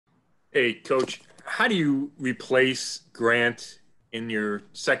Hey, Coach, how do you replace Grant in your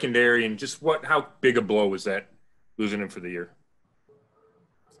secondary, and just how big a blow was that losing him for the year?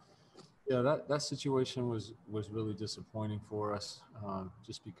 Yeah, that situation was really disappointing for us,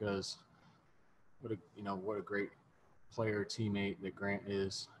 just because what a great player teammate that Grant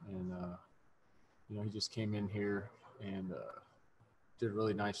is, and he just came in here and did a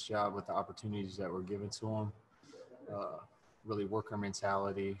really nice job with the opportunities that were given to him. Uh, really worker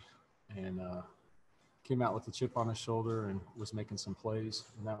mentality, and came out with a chip on his shoulder and was making some plays,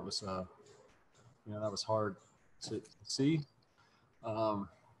 and that was hard to see. Um,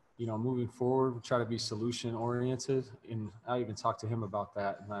 moving forward, we try to be solution oriented. And I even talked to him about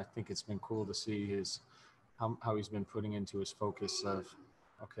that. And I think it's been cool to see how he's been putting into his focus of,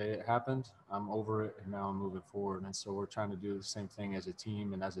 okay, it happened, I'm over it, and now I'm moving forward. And so we're trying to do the same thing as a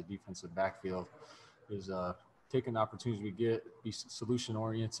team and as a defensive backfield is taking the opportunities we get, be solution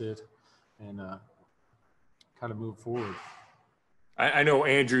oriented, and kind of move forward. I know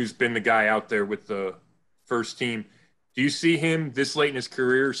Andrew's been the guy out there with the first team. Do you see him this late in his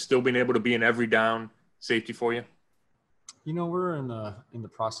career still being able to be an every down safety for you? We're in the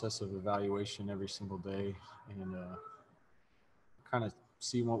process of evaluation every single day, and kind of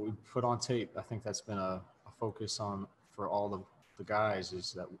see what we put on tape. I think that's been a focus on for all the guys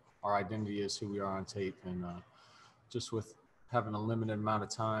is that our identity is who we are on tape, and just with having a limited amount of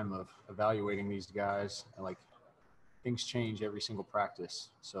time of evaluating these guys, like things change every single practice.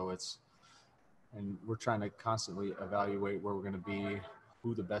 So and we're trying to constantly evaluate where we're going to be,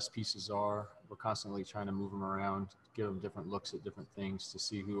 who the best pieces are. We're constantly trying to move them around, give them different looks at different things to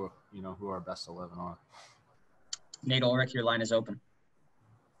see who our best 11 are. Nate Ulrich, your line is open.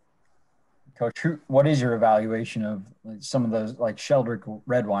 Coach, what is your evaluation of some of those, like Sheldrick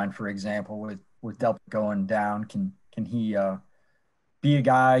Redwine, for example, with Delpit going down? Can he be a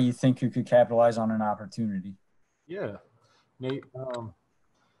guy you think who could capitalize on an opportunity? Yeah, Nate.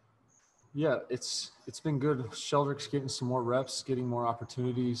 Yeah, it's been good. Sheldrick's getting some more reps, getting more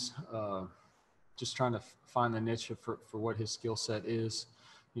opportunities. Just trying to find the niche for what his skill set is.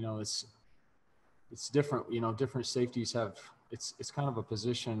 It's different. Different safeties have it's kind of a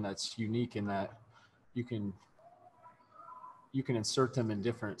position that's unique in that you can insert them in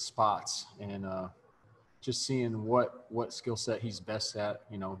different spots, and just seeing what skill set he's best at.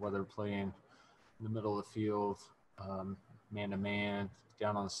 Whether playing in the middle of the field, man to man,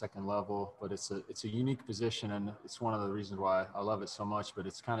 down on the second level. But it's a unique position, and it's one of the reasons why I love it so much. But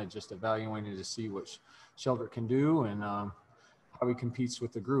it's kind of just evaluating to see what Sheldrick can do, and how he competes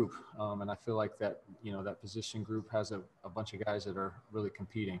with the group. And I feel like that that position group has a bunch of guys that are really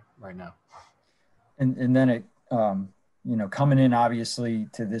competing right now. And then it coming in obviously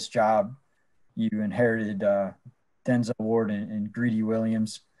to this job, you inherited Denzel Ward and Greedy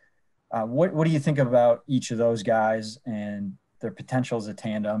Williams. What do you think about each of those guys and their potential as a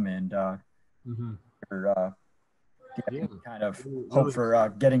tandem, and kind of hope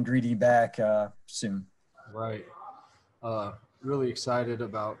for getting Greedy back soon? Right. Really excited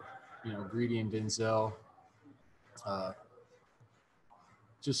about Greedy and Denzel.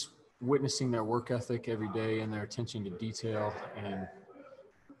 Just witnessing their work ethic every day and their attention to detail, and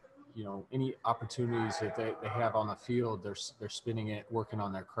any opportunities that they have on the field, they're spending it working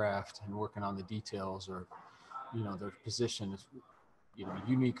on their craft and working on the details, or their position is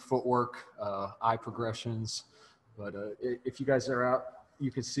unique footwork, eye progressions. But if you guys are out,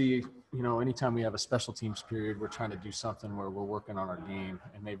 you can see anytime we have a special teams period, we're trying to do something where we're working on our game,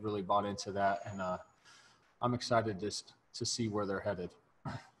 and they've really bought into that, and I'm excited to see where they're headed.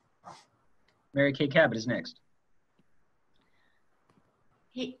 Mary Kay Cabot is next.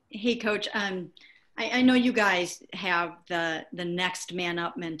 Hey, Coach. I know you guys have the next man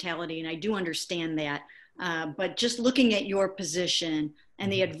up mentality, and I do understand that. But just looking at your position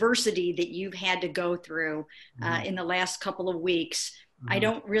and the adversity that you've had to go through in the last couple of weeks, I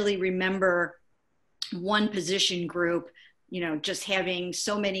don't really remember one position group, just having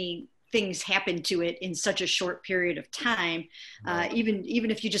so many things happen to it in such a short period of time. Even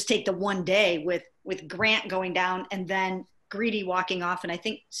if you just take the one day with Grant going down and then Greedy walking off, and I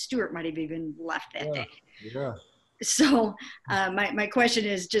think Stewart might have even left that day. Yeah. So my question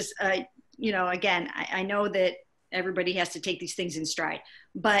is just, again, I know that everybody has to take these things in stride,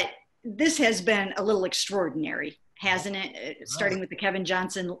 but this has been a little extraordinary, hasn't it? Starting with the Kevin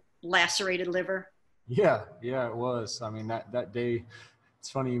Johnson lacerated liver. Yeah, it was. I mean, that day, it's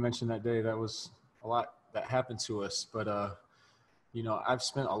funny you mentioned that day. That was a lot that happened to us. But, I've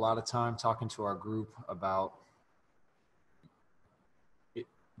spent a lot of time talking to our group about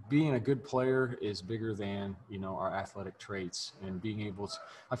being a good player is bigger than, you know, our athletic traits, and being able to,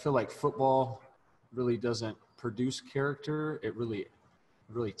 I feel like football really doesn't produce character. It really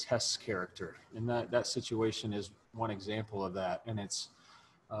tests character. And that situation is one example of that. And it's,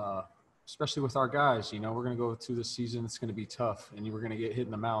 especially with our guys, you know, we're going to go through the season. It's going to be tough, and we're going to get hit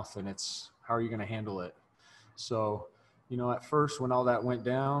in the mouth, and it's, how are you going to handle it? So, you know, at first when all that went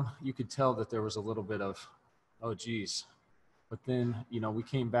down, you could tell that there was a little bit of, oh geez. But then, you know, we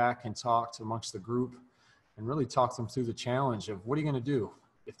came back and talked amongst the group and really talked them through the challenge of, what are you going to do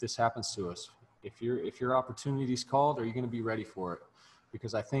if this happens to us? If your opportunity is called, are you going to be ready for it?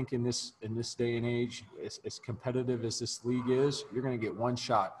 Because I think in this day and age, as competitive as this league is, you're going to get one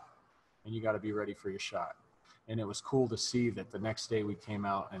shot, and you got to be ready for your shot. And it was cool to see that the next day we came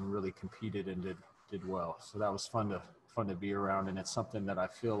out and really competed and did well. So that was fun to be around, and it's something that I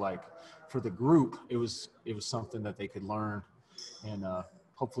feel like for the group, it was something that they could learn, and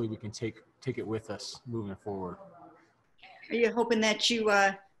hopefully we can take it with us moving forward. Are you hoping that you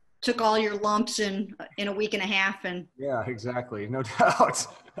took all your lumps in a week and a half? And yeah, exactly, no doubt.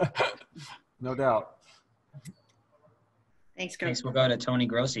 No doubt. Thanks, Coach. Next, we'll go to Tony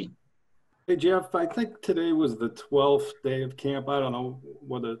Grossi. Hey, Jeff, I think today was the 12th day of camp. I don't know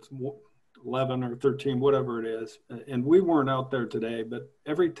whether it's 11 or 13, whatever it is. And we weren't out there today, but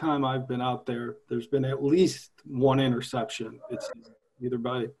every time I've been out there, there's been at least one interception. It's either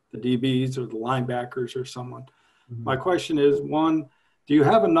by the DBs or the linebackers or someone. Mm-hmm. My question is, one, do you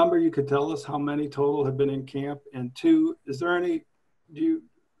have a number you could tell us how many total have been in camp? And two, is there any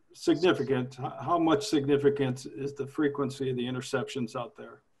significant, how much significance is the frequency of the interceptions out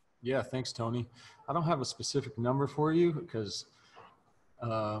there? Yeah, thanks, Tony. I don't have a specific number for you because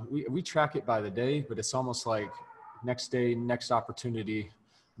we track it by the day, but it's almost like next day, next opportunity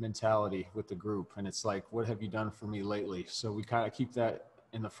mentality with the group. And it's like, what have you done for me lately? So we kind of keep that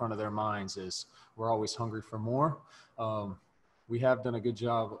in the front of their minds, is we're always hungry for more. We have done a good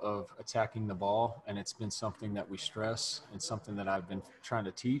job of attacking the ball, and it's been something that we stress and something that I've been trying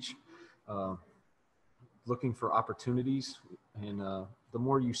to teach, looking for opportunities. And the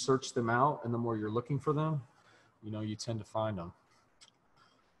more you search them out and the more you're looking for them, you know, you tend to find them.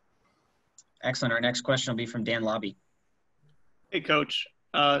 Excellent. Our next question will be from Dan Lobby. Hey, Coach.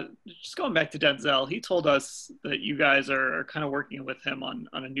 Just going back to Denzel, he told us that you guys are kind of working with him on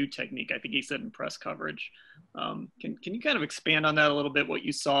a new technique. I think he said in press coverage. Can you kind of expand on that a little bit, what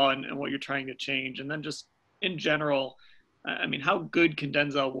you saw and what you're trying to change? And then just in general, I mean, how good can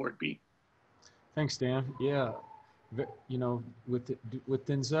Denzel Ward be? Thanks, Dan. Yeah. You know, with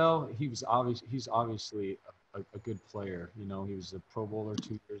Denzel, he's obviously a good player. You know, he was a Pro Bowler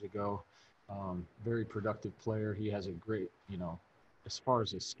 2 years ago. Very productive player. He has a great, you know, as far as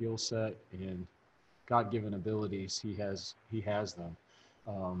his skill set and God-given abilities, he has them.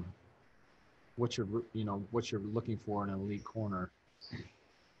 What you're looking for in an elite corner,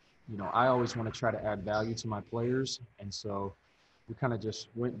 you know, I always want to try to add value to my players, and so we kind of just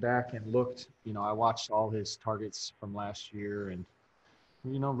went back and looked. You know, I watched all his targets from last year, and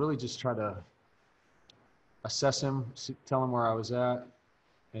you know, really just try to assess him, tell him where I was at,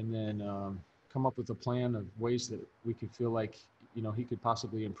 and then come up with a plan of ways that we could feel like, you know, he could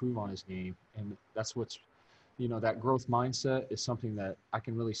possibly improve on his game. And that's what's, you know, that growth mindset is something that I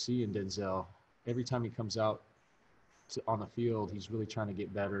can really see in Denzel. Every time he comes out on the field, he's really trying to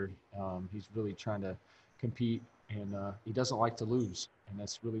get better. He's really trying to compete, and he doesn't like to lose. And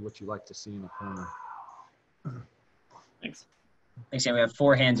that's really what you like to see in a corner. Thanks. Thanks, Dan. We have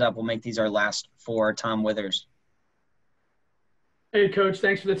 4 hands up. We'll make these our last 4. Tom Withers. Hey, Coach,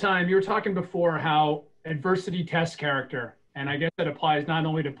 thanks for the time. You were talking before how adversity tests character, and I guess that applies not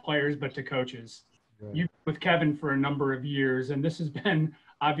only to players but to coaches. Right. You've been with Kevin for a number of years, and this has been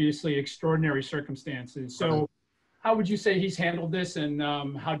obviously extraordinary circumstances. So right. How would you say he's handled this, and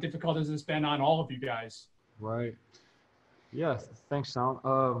how difficult has this been on all of you guys? Right. Yeah, thanks,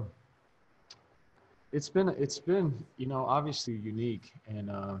 Tom. It's been, you know, obviously unique,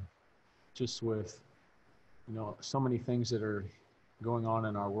 and just with, you know, so many things that are going on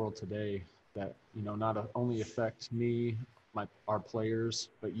in our world today that, you know, not only affect me, our players,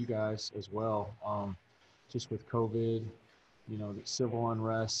 but you guys as well. Just with COVID, you know, the civil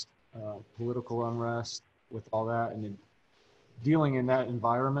unrest, political unrest, with all that, and then dealing in that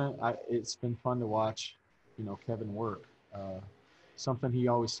environment, it's been fun to watch, you know, Kevin work. Something he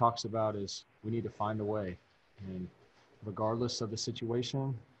always talks about is we need to find a way, and regardless of the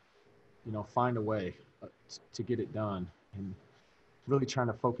situation, you know, find a way to get it done, and really trying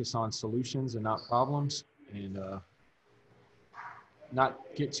to focus on solutions and not problems, and not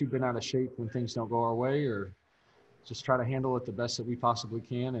get too bent out of shape when things don't go our way, or, just try to handle it the best that we possibly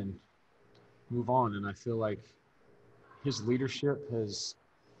can and move on. And I feel like his leadership has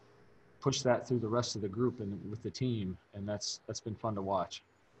pushed that through the rest of the group and with the team, and that's been fun to watch.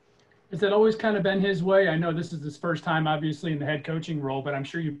 Has that always kind of been his way? I know this is his first time, obviously, in the head coaching role, but I'm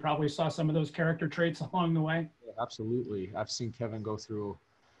sure you probably saw some of those character traits along the way. Yeah, absolutely. I've seen Kevin go through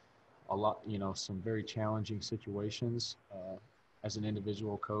a lot, some very challenging situations as an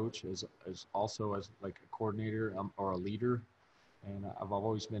individual coach, as also as like a coordinator or a leader. And I've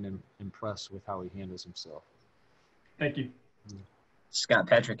always been impressed with how he handles himself. Thank you. Scott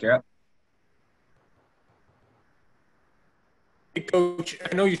Patrick, you're up. Hey, Coach,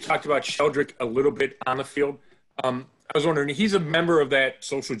 I know you talked about Sheldrick a little bit on the field. I was wondering, he's a member of that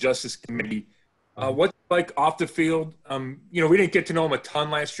social justice committee. What's it like off the field? We didn't get to know him a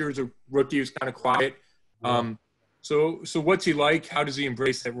ton last year as a rookie. He was kind of quiet. So what's he like? How does he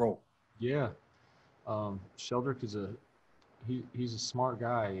embrace that role? Yeah. Sheldrick is he's a smart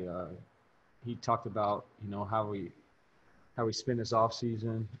guy. He talked about, how he spent his off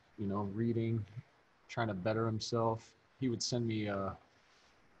season, reading, trying to better himself. He would send me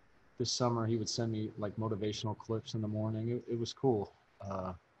this summer, he would send me like motivational clips in the morning. It was cool.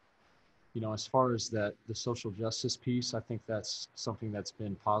 As far as the social justice piece, I think that's something that's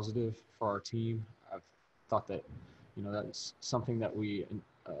been positive for our team. I've thought that, that's something that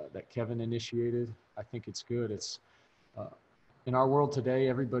that Kevin initiated. I think it's good. It's in our world today,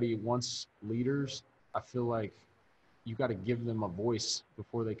 everybody wants leaders. I feel like you got to give them a voice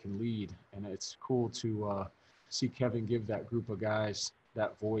before they can lead. And it's cool to see Kevin give that group of guys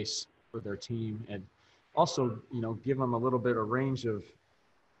that voice for their team, and also, give them a little bit of range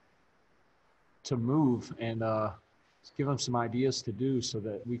to move and give them some ideas to do so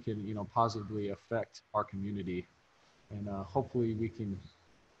that we can, positively affect our community. And hopefully we can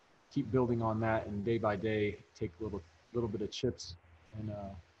keep building on that and day by day take a little bit of chips and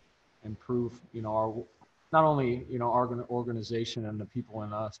improve, our not only, our organization and the people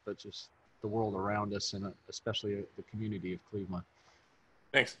in us, but just the world around us, and especially the community of Cleveland.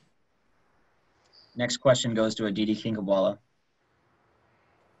 Thanks. Next question goes to Aditi Kinkhabwala.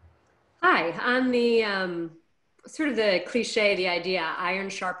 Hi. On the sort of the cliche, the idea, iron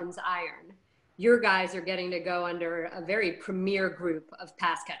sharpens iron, your guys are getting to go under a very premier group of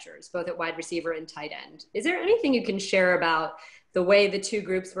pass catchers, both at wide receiver and tight end. Is there anything you can share about the way the two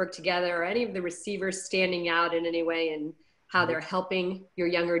groups work together, or any of the receivers standing out in any way and how they're helping your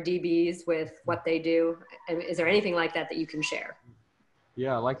younger DBs with what they do? And is there anything like that you can share?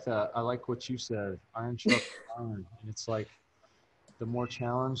 Yeah, I like that. I like what you said, iron sharpens iron. And it's like the more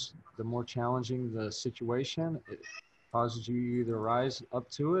challenging the situation, it causes you either rise up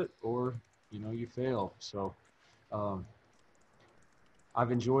to it or, you fail. So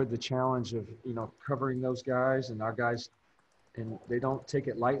I've enjoyed the challenge of, covering those guys and our guys, and they don't take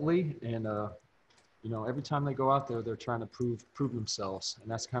it lightly. And, every time they go out there, they're trying to prove themselves.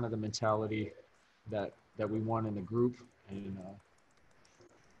 And that's kind of the mentality that we want in the group. And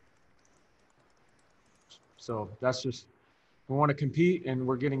so that's just, we want to compete, and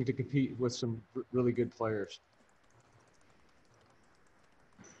we're getting to compete with some really good players.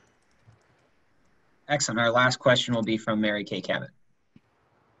 Excellent. Our last question will be from Mary Kay Cabot.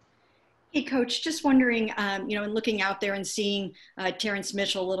 Hey, Coach, just wondering, in looking out there and seeing Terrence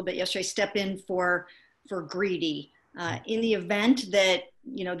Mitchell a little bit yesterday step in for Greedy, in the event that,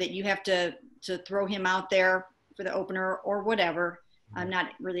 that you have to throw him out there for the opener or whatever, I'm not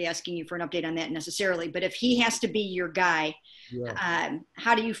really asking you for an update on that necessarily, but if he has to be your guy,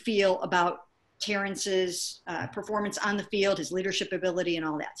 how do you feel about Terrence's performance on the field, his leadership ability, and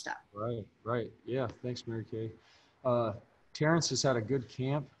all that stuff? Right. Yeah, thanks, Mary Kay. Terrence has had a good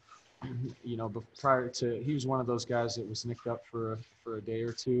camp. But he was one of those guys that was nicked up for a day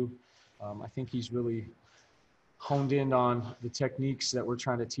or two. I think he's really honed in on the techniques that we're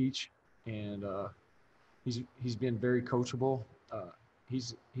trying to teach, and he's been very coachable.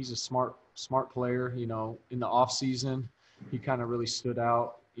 He's a smart player. In the off season, he kind of really stood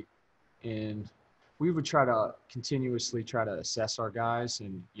out, and we would try to continuously try to assess our guys.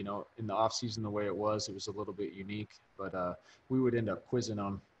 And in the off season, the way it was a little bit unique, but we would end up quizzing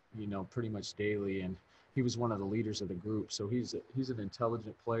them, pretty much daily. And he was one of the leaders of the group, so he's an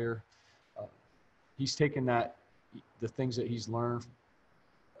intelligent player. He's taken the things that he's learned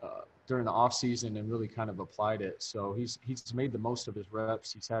during the off season and really kind of applied it. So he's made the most of his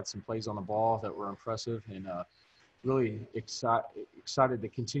reps. He's had some plays on the ball that were impressive, and really excited to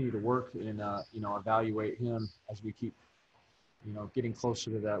continue to work and evaluate him as we keep getting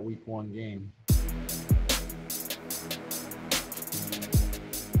closer to that week 1 game.